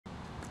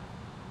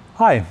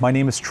Hi, my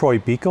name is Troy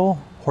Buechel,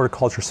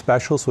 Horticulture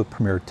Specialist with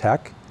Premier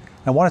Tech,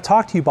 and I want to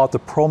talk to you about the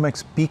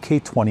PRO-MIX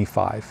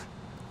BK25.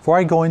 Before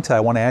I go into it, I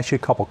want to ask you a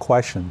couple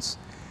questions.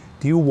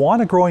 Do you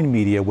want a growing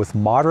media with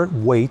moderate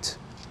weight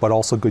but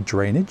also good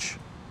drainage?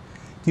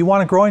 Do you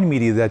want a growing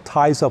media that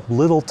ties up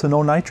little to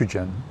no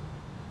nitrogen?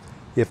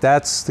 If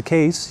that's the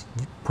case,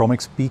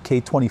 PRO-MIX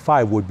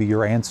BK25 would be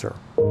your answer.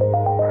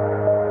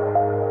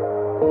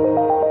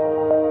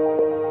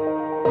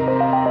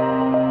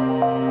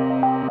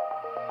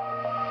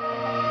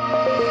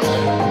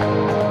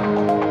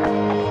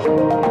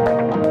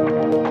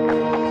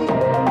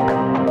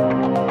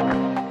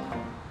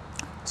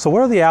 So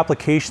what are the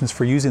applications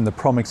for using the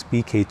PRO-MIX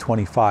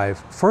BK25?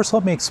 First,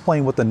 let me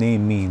explain what the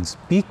name means.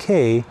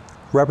 BK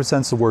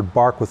represents the word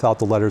bark without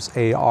the letters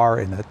AR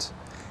in it.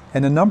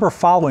 And the number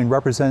following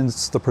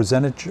represents the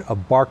percentage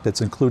of bark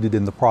that's included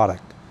in the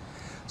product.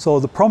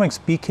 So the PRO-MIX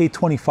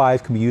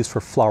BK25 can be used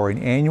for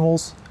flowering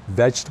annuals,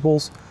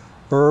 vegetables,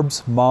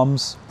 herbs,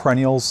 mums,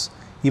 perennials,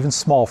 even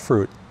small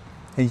fruit.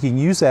 And you can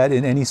use that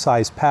in any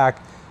size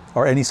pack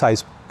or any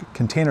size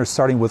containers,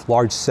 starting with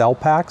large cell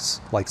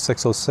packs like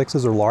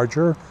 606s or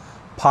larger,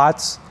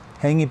 pots,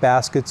 hanging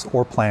baskets,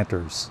 or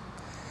planters.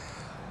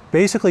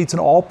 Basically, it's an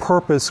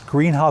all-purpose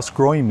greenhouse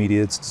growing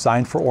media. It's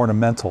designed for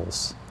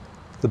ornamentals.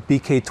 The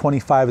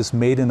BK25 is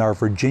made in our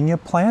Virginia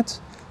plant,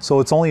 so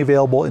it's only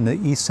available in the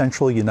East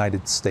Central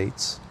United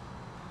States.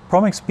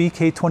 PRO-MIX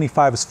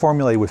BK25 is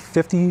formulated with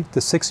 50 to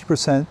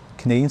 60%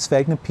 Canadian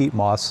sphagnum peat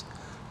moss,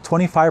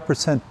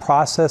 25%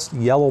 processed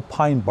yellow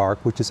pine bark,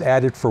 which is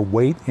added for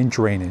weight and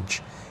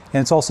drainage,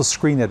 and it's also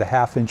screened at a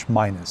 ½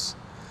 minus.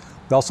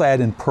 We also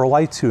add in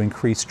perlite to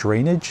increase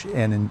drainage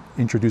and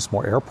introduce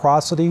more air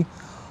porosity,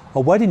 a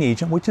wetting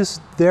agent which is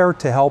there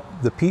to help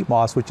the peat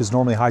moss, which is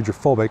normally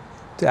hydrophobic,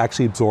 to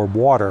actually absorb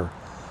water.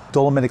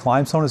 Dolomitic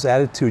limestone is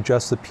added to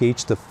adjust the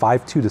pH to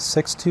 5.2 to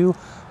 6.2,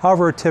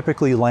 however it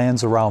typically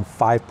lands around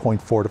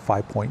 5.4 to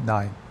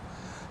 5.9.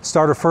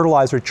 Starter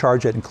fertilizer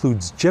charge that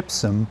includes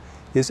gypsum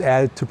is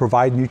added to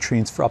provide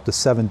nutrients for up to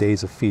 7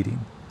 days of feeding.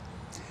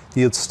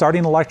 The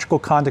starting electrical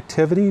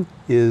conductivity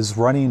is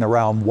running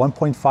around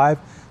 1.5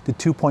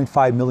 to 2.5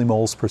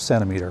 millimoles per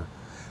centimeter.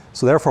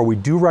 So therefore, we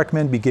do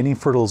recommend beginning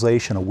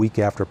fertilization a week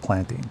after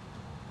planting.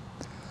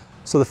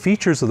 So the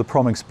features of the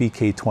PRO-MIX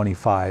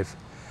BK25.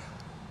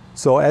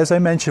 So as I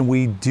mentioned,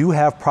 we do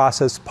have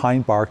processed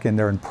pine bark in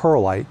there and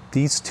perlite.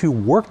 These two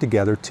work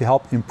together to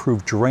help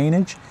improve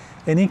drainage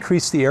and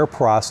increase the air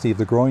porosity of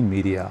the growing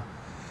media.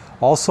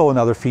 Also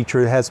another feature,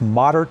 it has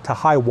moderate to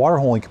high water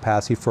holding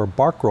capacity for a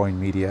bark growing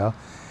media,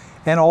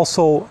 and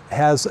also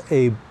has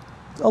a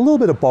little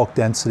bit of bulk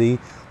density,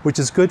 which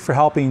is good for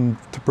helping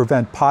to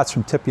prevent pots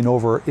from tipping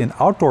over in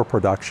outdoor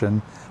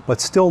production, but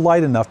still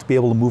light enough to be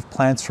able to move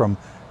plants from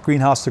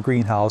greenhouse to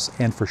greenhouse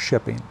and for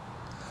shipping.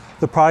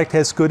 The product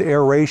has good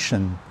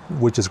aeration,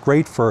 which is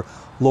great for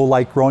low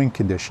light growing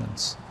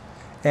conditions.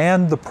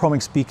 And the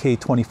PRO-MIX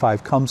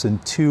BK25 comes in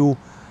two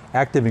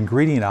active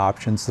ingredient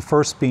options, the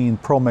first being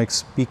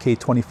PRO-MIX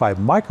BK25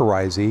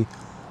 mycorrhizae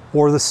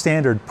or the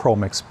standard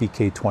PRO-MIX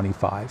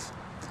BK25.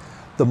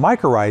 The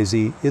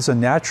mycorrhizae is a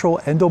natural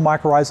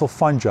endomycorrhizal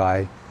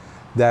fungi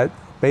that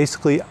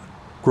basically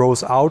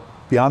grows out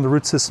beyond the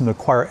root system to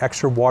acquire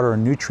extra water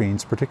and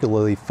nutrients,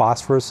 particularly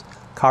phosphorus,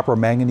 copper,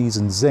 manganese,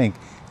 and zinc,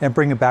 and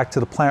bring it back to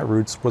the plant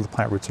roots where the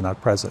plant roots are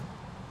not present.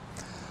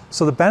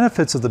 So the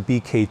benefits of the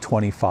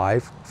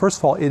BK25, first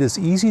of all, it is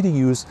easy to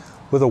use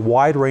with a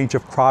wide range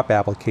of crop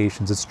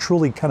applications. It's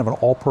truly kind of an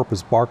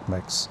all-purpose bark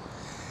mix.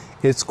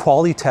 It's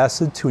quality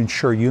tested to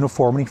ensure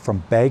uniformity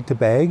from bag to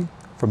bag,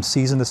 from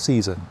season to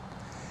season.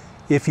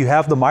 If you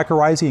have the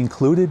mycorrhizae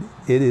included,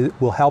 it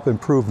will help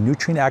improve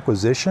nutrient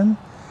acquisition,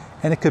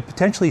 and it could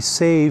potentially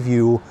save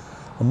you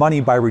money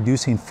by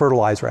reducing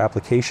fertilizer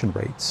application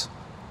rates.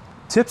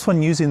 Tips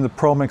when using the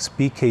PRO-MIX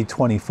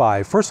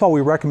BK25. First of all,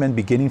 we recommend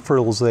beginning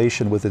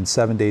fertilization within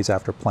 7 days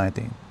after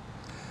planting.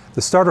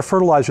 The starter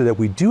fertilizer that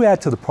we do add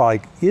to the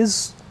product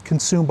is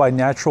consumed by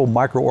natural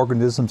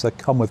microorganisms that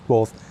come with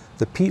both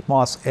the peat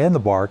moss and the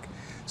bark.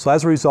 So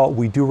as a result,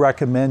 we do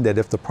recommend that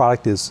if the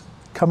product is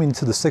coming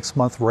to the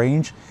 6-month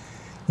range,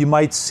 you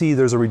might see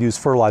there's a reduced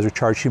fertilizer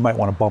charge. You might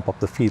want to bump up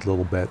the feed a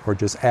little bit or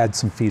just add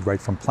some feed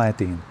right from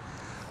planting.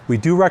 We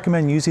do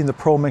recommend using the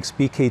PRO-MIX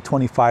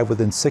BK25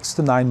 within 6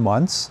 to 9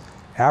 months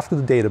after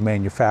the date of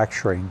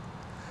manufacturing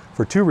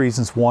for two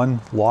reasons. One,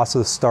 loss of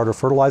the starter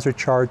fertilizer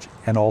charge,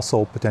 and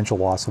also potential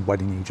loss of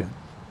wetting agent.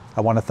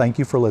 I want to thank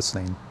you for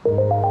listening.